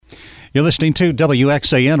You're listening to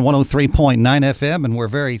WXAN 103.9 FM, and we're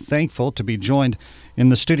very thankful to be joined in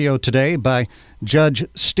the studio today by Judge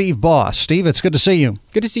Steve Bost. Steve, it's good to see you.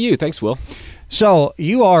 Good to see you. Thanks, Will. So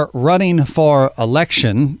you are running for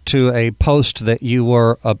election to a post that you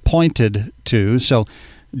were appointed to. So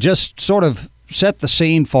just sort of set the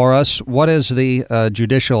scene for us. What is the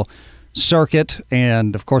Judicial Circuit?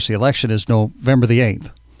 And, of course, the election is November the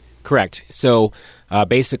 8th. Correct. So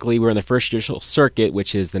basically, we're in the First Judicial Circuit,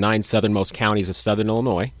 which is the 9 southernmost counties of southern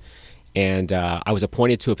Illinois. And I was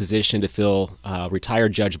appointed to a position to fill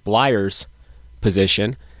retired Judge Blyer's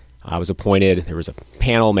position. I was appointed. There was a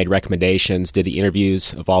panel, made recommendations, did the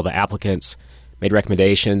interviews of all the applicants, made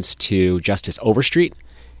recommendations to Justice Overstreet.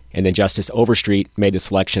 And then Justice Overstreet made the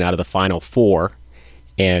selection out of the final 4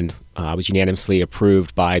 and was unanimously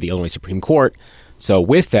approved by the Illinois Supreme Court. So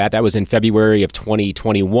with that was in February of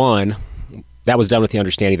 2021. That was done with the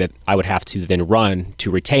understanding that I would have to then run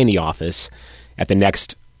to retain the office at the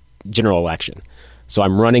next general election. So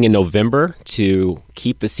I'm running in November to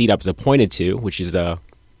keep the seat I was appointed to, which is a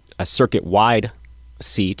circuit-wide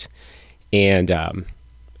seat, and I'm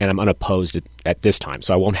unopposed at this time.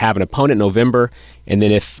 So I won't have an opponent in November, and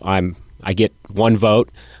then if I get one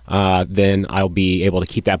vote, then I'll be able to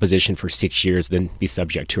keep that position for 6 years, then be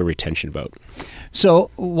subject to a retention vote.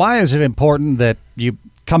 So why is it important that you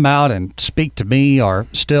come out and speak to me or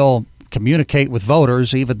still communicate with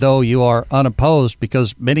voters even though you are unopposed?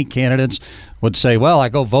 Because many candidates would say, well, I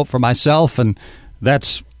go vote for myself, and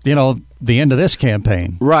that's, the end of this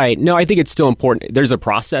campaign. Right. No, I think it's still important. There's a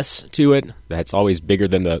process to it that's always bigger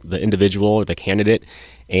than the individual or the candidate.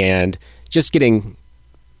 And just getting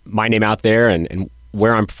my name out there and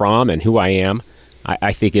where I'm from and who I am,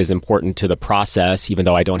 I think is important to the process, even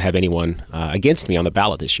though I don't have anyone against me on the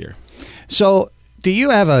ballot this year. So do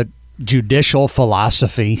you have a judicial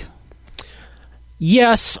philosophy?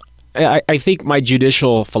 Yes. I think my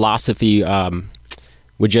judicial philosophy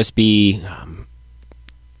would just be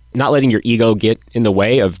not letting your ego get in the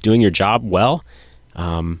way of doing your job well.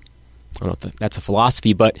 I don't know if that's a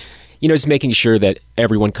philosophy, but, just making sure that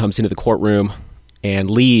everyone comes into the courtroom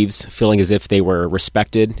and leaves feeling as if they were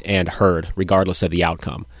respected and heard, regardless of the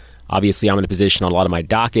outcome. Obviously, I'm in a position on a lot of my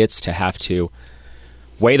dockets to have to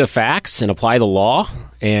weigh the facts and apply the law,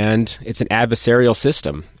 and it's an adversarial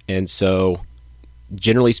system. And so,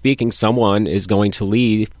 generally speaking, someone is going to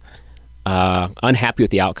leave unhappy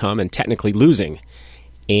with the outcome and technically losing.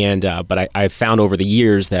 And but I've found over the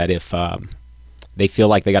years that if they feel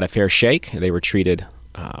like they got a fair shake, they were treated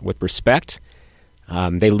with respect,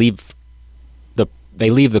 they leave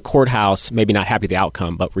the courthouse maybe not happy with the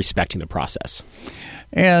outcome, but respecting the process.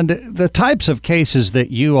 And the types of cases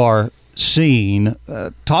that you are seeing,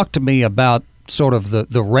 talk to me about sort of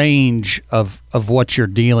the range of what you're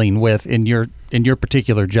dealing with in your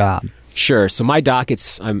particular job. Sure. So my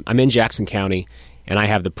dockets, I'm in Jackson County, and I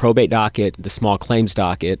have the probate docket, the small claims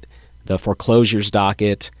docket, the foreclosures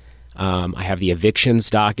docket, I have the evictions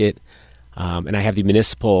docket, and I have the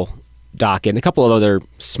municipal docket, and a couple of other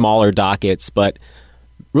smaller dockets, but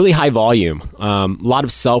really high volume. A lot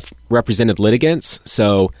of self-represented litigants,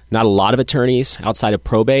 so not a lot of attorneys outside of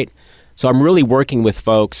probate. So I'm really working with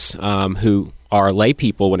folks who are lay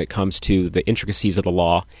people when it comes to the intricacies of the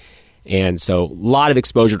law. And so a lot of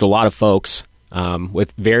exposure to a lot of folks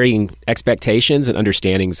with varying expectations and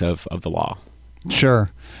understandings of the law. Sure.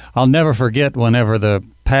 I'll never forget whenever the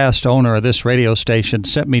past owner of this radio station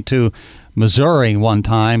sent me to Missouri one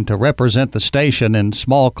time to represent the station in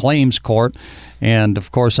small claims court. And,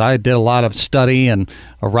 of course, I did a lot of study and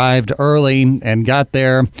arrived early and got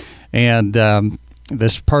there. And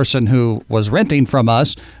this person who was renting from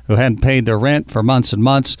us, who hadn't paid their rent for months and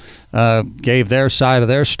months, gave their side of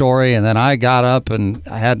their story. And then I got up and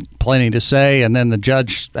I had plenty to say. And then the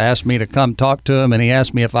judge asked me to come talk to him. And he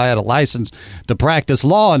asked me if I had a license to practice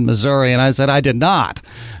law in Missouri. And I said I did not.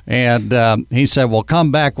 And he said, well,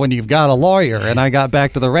 come back when you've got a lawyer. And I got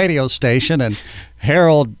back to the radio station, and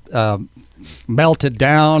Harold melted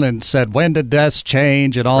down and said, when did this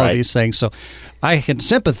change, and all of these things. So I can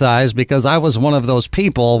sympathize, because I was one of those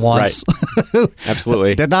people once who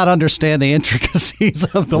absolutely did not understand the intricacies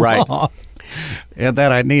of the law, and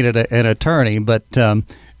that I needed an attorney. But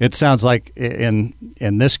it sounds like in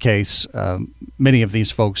this case, many of these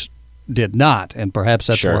folks did not, and perhaps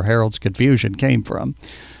that's where Harold's confusion came from.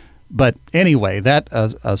 But anyway, that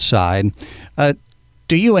aside,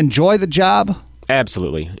 do you enjoy the job?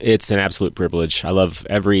 Absolutely. It's an absolute privilege. I love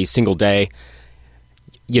every single day.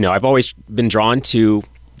 I've always been drawn to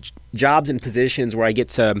jobs and positions where I get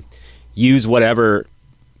to use whatever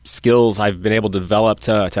skills I've been able to develop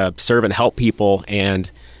to serve and help people. And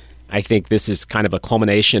I think this is kind of a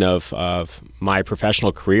culmination of my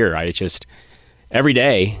professional career. I just, every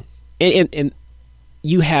day, and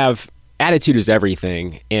you have, attitude is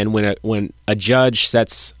everything. And when a judge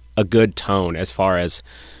sets a good tone as far as,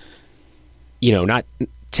 not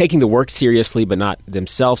taking the work seriously, but not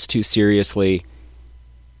themselves too seriously,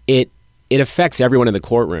 it affects everyone in the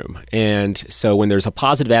courtroom. And so when there's a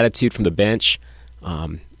positive attitude from the bench,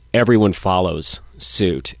 everyone follows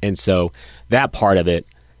suit. And so that part of it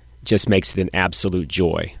just makes it an absolute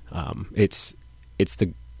joy. It's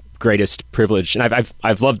the greatest privilege, and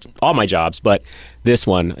I've loved all my jobs, but this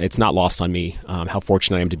one, it's not lost on me how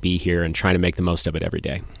fortunate I am to be here and trying to make the most of it every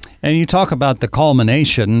day. And you talk about the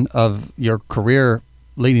culmination of your career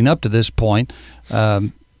leading up to this point.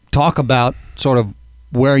 Talk about sort of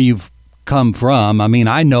where you've come from. I mean,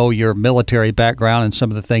 I know your military background and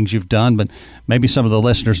some of the things you've done, but maybe some of the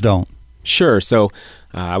listeners don't. Sure. So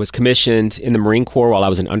I was commissioned in the Marine Corps while I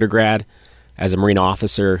was an undergrad as a Marine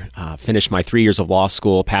officer, finished my 3 years of law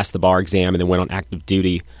school, passed the bar exam, and then went on active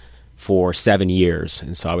duty for 7 years.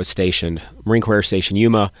 And so I was stationed, Marine Corps Air Station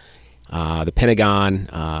Yuma, the Pentagon,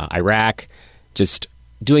 Iraq, just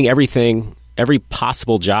doing everything, every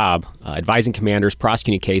possible job, advising commanders,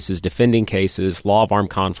 prosecuting cases, defending cases, law of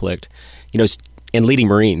armed conflict, and leading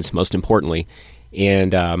Marines, most importantly.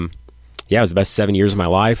 And it was the best 7 years of my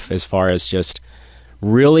life as far as just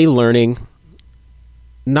really learning,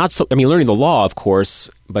 learning the law, of course,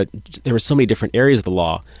 but there were so many different areas of the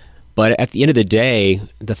law. But at the end of the day,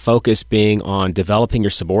 the focus being on developing your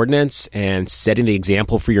subordinates and setting the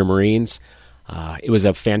example for your Marines, it was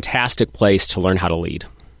a fantastic place to learn how to lead.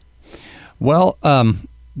 Well,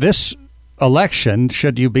 this election,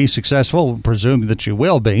 should you be successful, presume that you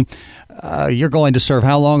will be, you're going to serve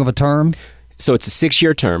how long of a term? So it's a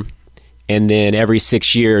 6-year term. And then every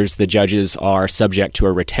 6 years, the judges are subject to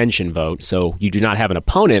a retention vote. So you do not have an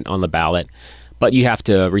opponent on the ballot, but you have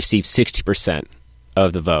to receive 60%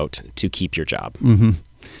 of the vote to keep your job. Mm-hmm.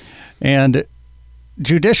 And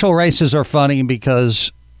judicial races are funny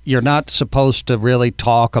because you're not supposed to really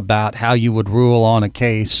talk about how you would rule on a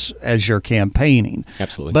case as you're campaigning.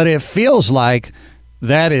 Absolutely. But it feels like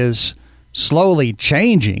that is slowly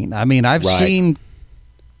changing. I mean, I've seen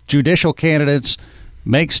judicial candidates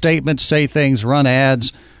make statements, say things, run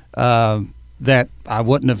ads that I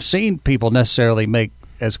wouldn't have seen people necessarily make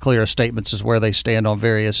as clear statements as where they stand on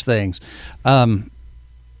various things. Am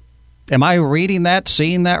I reading that,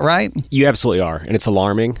 seeing that right? You absolutely are, and it's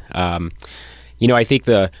alarming. I think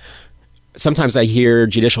sometimes I hear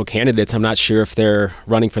judicial candidates, I'm not sure if they're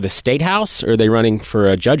running for the state house or they're running for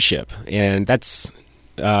a judgeship, and that's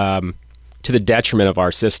to the detriment of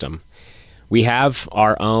our system. We have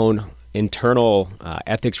our own internal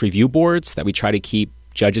ethics review boards that we try to keep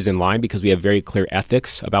judges in line because we have very clear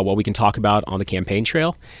ethics about what we can talk about on the campaign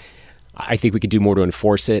trail. I think we could do more to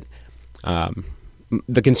enforce it.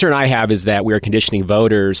 The concern I have is that we are conditioning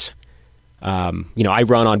voters. I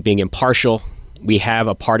run on being impartial. We have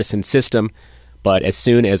a partisan system, but as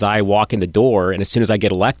soon as I walk in the door and as soon as I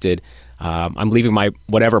get elected, I'm leaving my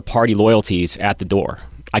whatever party loyalties at the door.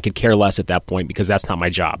 I could care less at that point because that's not my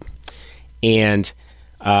job. And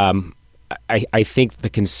I think the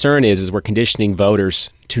concern is we're conditioning voters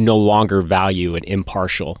to no longer value an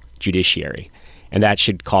impartial judiciary. And that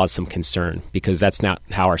should cause some concern because that's not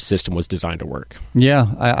how our system was designed to work. Yeah,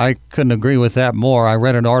 I couldn't agree with that more. I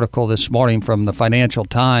read an article this morning from the Financial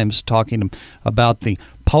Times talking about the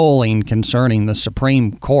polling concerning the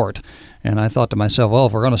Supreme Court. And I thought to myself, well,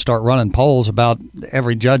 if we're going to start running polls about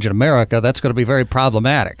every judge in America, that's going to be very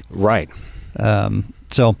problematic. Right.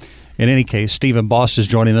 So in any case, Stephen Bost is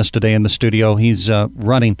joining us today in the studio. He's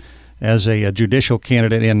running as a judicial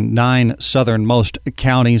candidate in 9 southernmost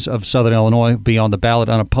counties of southern Illinois, be on the ballot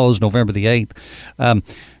unopposed November the 8th.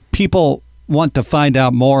 People want to find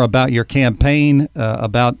out more about your campaign,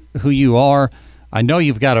 about who you are. I know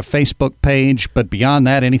you've got a Facebook page, but beyond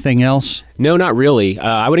that, anything else? No, not really.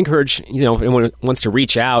 I would encourage, if anyone wants to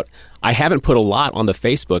reach out. I haven't put a lot on the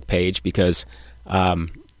Facebook page because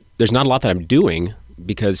there's not a lot that I'm doing,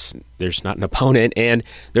 because there's not an opponent and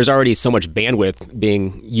there's already so much bandwidth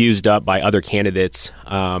being used up by other candidates.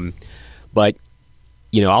 But,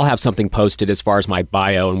 I'll have something posted as far as my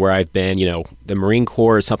bio and where I've been. The Marine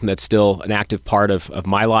Corps is something that's still an active part of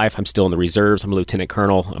my life. I'm still in the reserves. I'm a lieutenant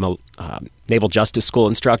colonel. I'm a Naval Justice School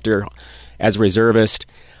instructor as a reservist.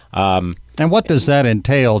 And what does that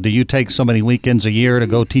entail? Do you take so many weekends a year to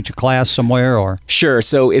go teach a class somewhere, or? Sure.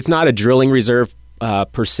 So it's not a drilling reserve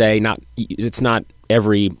per se. It's not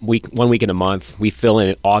every week, 1 week in a month. We fill in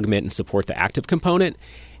and augment and support the active component.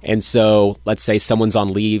 And so let's say someone's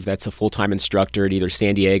on leave that's a full-time instructor at either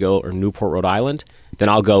San Diego or Newport, Rhode Island, then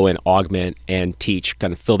I'll go and augment and teach,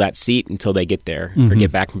 kind of fill that seat until they get there or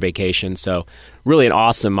get back from vacation. So really an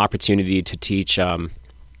awesome opportunity to teach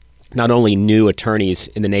not only new attorneys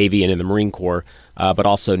in the Navy and in the Marine Corps, but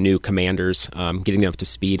also new commanders, getting them up to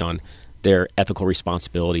speed on their ethical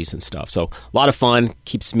responsibilities and stuff. So a lot of fun,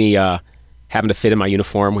 keeps me having to fit in my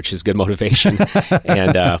uniform, which is good motivation,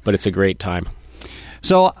 but it's a great time.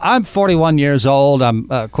 So I'm 41 years old. I'm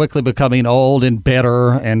quickly becoming old and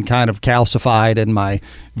bitter and kind of calcified in my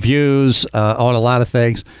views on a lot of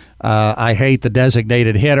things. I hate the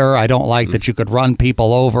designated hitter. I don't like that you could run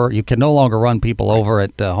people over. You can no longer run people over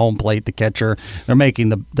at home plate, the catcher. They're making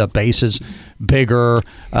the bases bigger.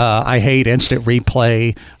 I hate instant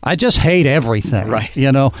replay. I just hate everything, right?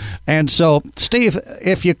 And so, Steve,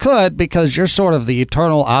 if you could, because you're sort of the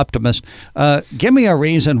eternal optimist, give me a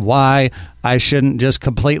reason why I shouldn't just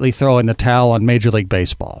completely throw in the towel on Major League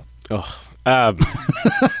Baseball.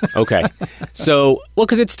 Okay. So,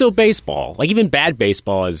 because it's still baseball. Like, even bad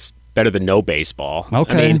baseball is better than no baseball.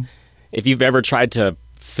 Okay. I mean, if you've ever tried to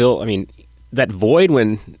fill, that void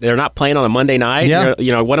when they're not playing on a Monday night,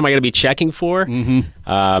 what am I going to be checking for?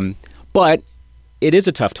 But it is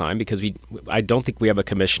a tough time because I don't think we have a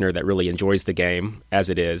commissioner that really enjoys the game as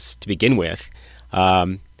it is to begin with.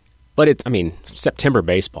 But September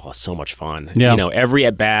baseball is so much fun. Yeah. Every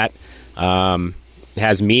at-bat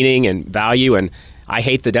has meaning and value, and I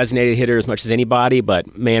hate the designated hitter as much as anybody,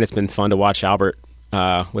 but man, it's been fun to watch Albert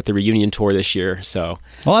with the reunion tour this year. So,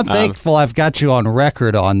 well, I'm thankful I've got you on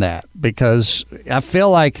record on that, because I feel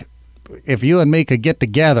like if you and me could get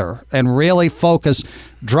together and really focus,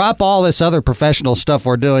 drop all this other professional stuff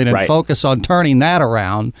we're doing and focus on turning that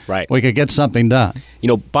around, we could get something done.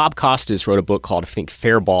 Bob Costas wrote a book called, I think,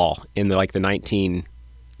 Fair Ball in the late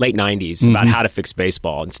 90s about how to fix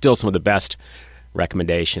baseball, and still some of the best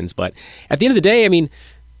recommendations. But at the end of the day,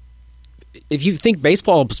 if you think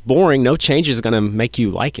baseball is boring, no change is going to make you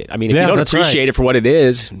like it. If you don't appreciate it for what it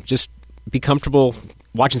is, just be comfortable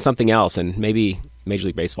watching something else, and maybe Major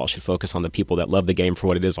League Baseball should focus on the people that love the game for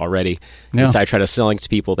what it is already, instead of try to sell it to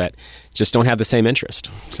people that just don't have the same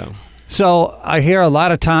interest. So I hear a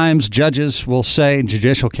lot of times judges will say,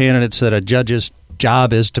 judicial candidates, that a judge's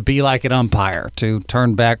job is to be like an umpire, to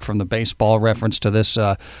turn back from the baseball reference to this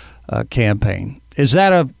campaign. Is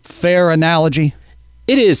that a fair analogy?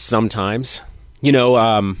 It is sometimes.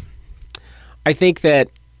 I think it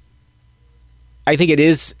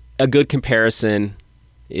is a good comparison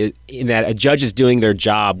in that a judge is doing their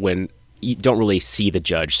job when you don't really see the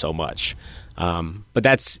judge so much. But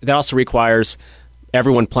that also requires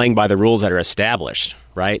everyone playing by the rules that are established,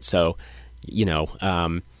 right? So,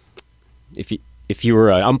 if you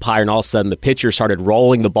were an umpire and all of a sudden the pitcher started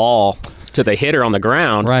rolling the ball to the hitter on the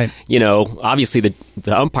ground, obviously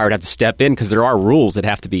the umpire would have to step in because there are rules that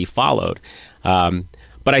have to be followed. But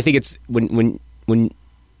I think it's when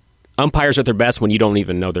umpires are at their best when you don't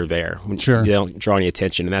even know they're there, when they don't draw any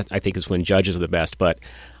attention, and that, I think, is when judges are the best. But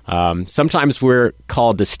sometimes we're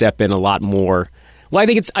called to step in a lot more. Well, I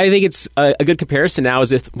think it's a good comparison now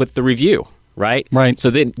is with the review. Right? So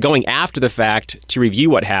then going after the fact to review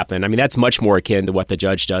what happened, that's much more akin to what the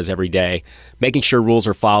judge does every day, making sure rules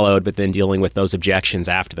are followed, but then dealing with those objections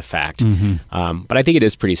after the fact. But I think it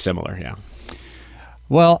is pretty similar, yeah.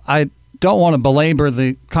 Well, I don't want to belabor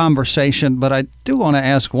the conversation, but I do want to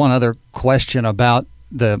ask one other question about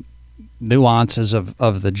the nuances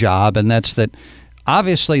of the job, and that's that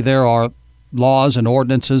obviously there are laws and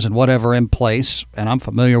ordinances and whatever in place, and I'm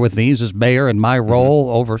familiar with these as mayor in my role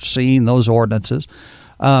overseeing those ordinances.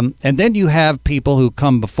 And then you have people who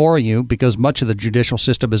come before you because much of the judicial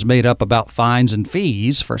system is made up about fines and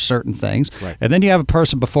fees for certain things. And then you have a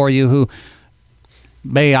person before you who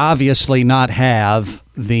may obviously not have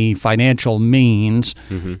the financial means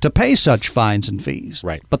to pay such fines and fees.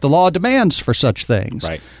 But the law demands for such things.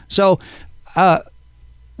 So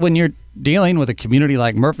when you're dealing with a community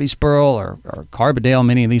like Murfreesboro or Carbondale,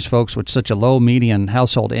 many of these folks with such a low median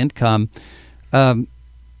household income,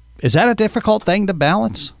 is that a difficult thing to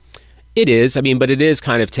balance? It is. But it is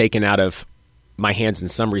kind of taken out of my hands in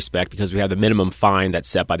some respect because we have the minimum fine that's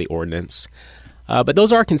set by the ordinance. But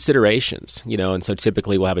those are considerations, and so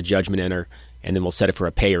typically we'll have a judgment enter, and then we'll set it for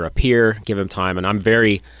a pay or a peer, give them time. And I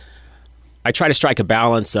try to strike a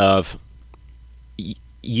balance of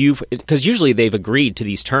because usually they've agreed to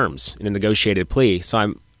these terms in a negotiated plea.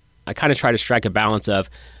 So I kind of try to strike a balance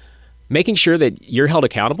of making sure that you're held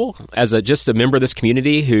accountable as just a member of this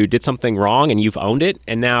community who did something wrong and you've owned it.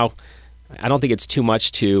 And now I don't think it's too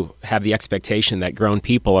much to have the expectation that grown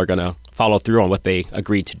people are going to follow through on what they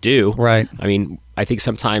agreed to do. Right. I mean, I think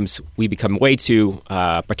sometimes we become way too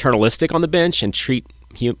paternalistic on the bench and treat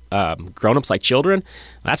grown-ups like children.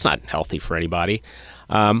 That's not healthy for anybody.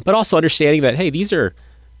 But also understanding that, hey,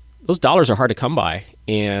 those dollars are hard to come by,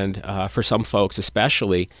 and for some folks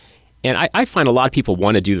especially. And I find a lot of people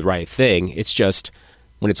want to do the right thing. It's just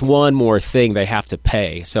when it's one more thing they have to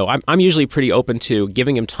pay. So I'm usually pretty open to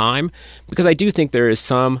giving them time, because I do think there is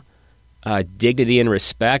some dignity and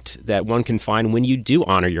respect that one can find when you do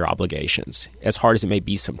honor your obligations, as hard as it may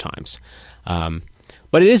be sometimes.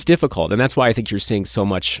 But it is difficult, and that's why I think you're seeing so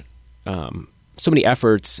many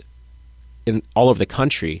efforts in all over the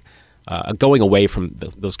country going away from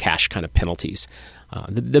those cash kind of penalties.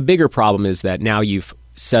 The bigger problem is that now you've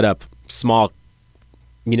set up small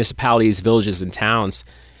municipalities, villages, and towns.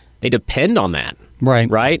 They depend on that,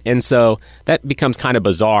 right? And so that becomes kind of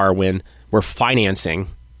bizarre when we're financing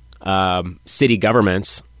city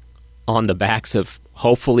governments on the backs of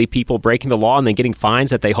hopefully people breaking the law and then getting fines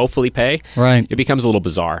that they hopefully pay. Right. It becomes a little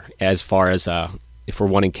bizarre as far as if we're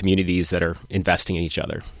wanting communities that are investing in each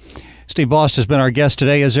other. Steve Bost has been our guest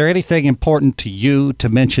today. Is there anything important to you to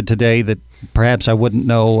mention today that perhaps I wouldn't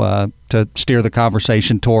know to steer the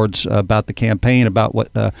conversation towards about the campaign, about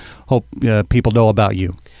what hope people know about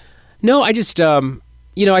you? No, I just,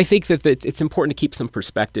 I think that it's important to keep some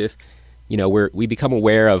perspective. We become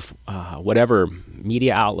aware of whatever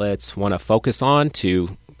media outlets want to focus on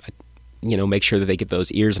to, make sure that they get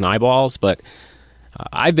those ears and eyeballs. But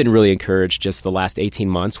I've been really encouraged just the last 18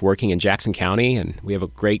 months working in Jackson County, and we have a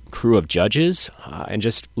great crew of judges and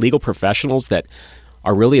just legal professionals that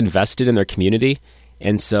are really invested in their community.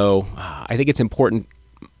 And so I think it's important.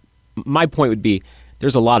 My point would be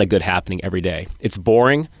there's a lot of good happening every day. It's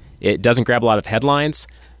boring. It doesn't grab a lot of headlines,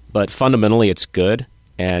 but fundamentally it's good.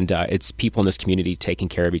 And it's people in this community taking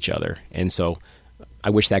care of each other. And so I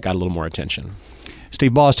wish that got a little more attention.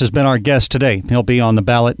 Steve Bost has been our guest today. He'll be on the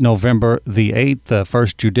ballot November the 8th, the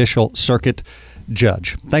first Judicial Circuit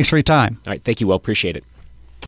Judge. Thanks for your time. All right. Thank you. Well, appreciate it.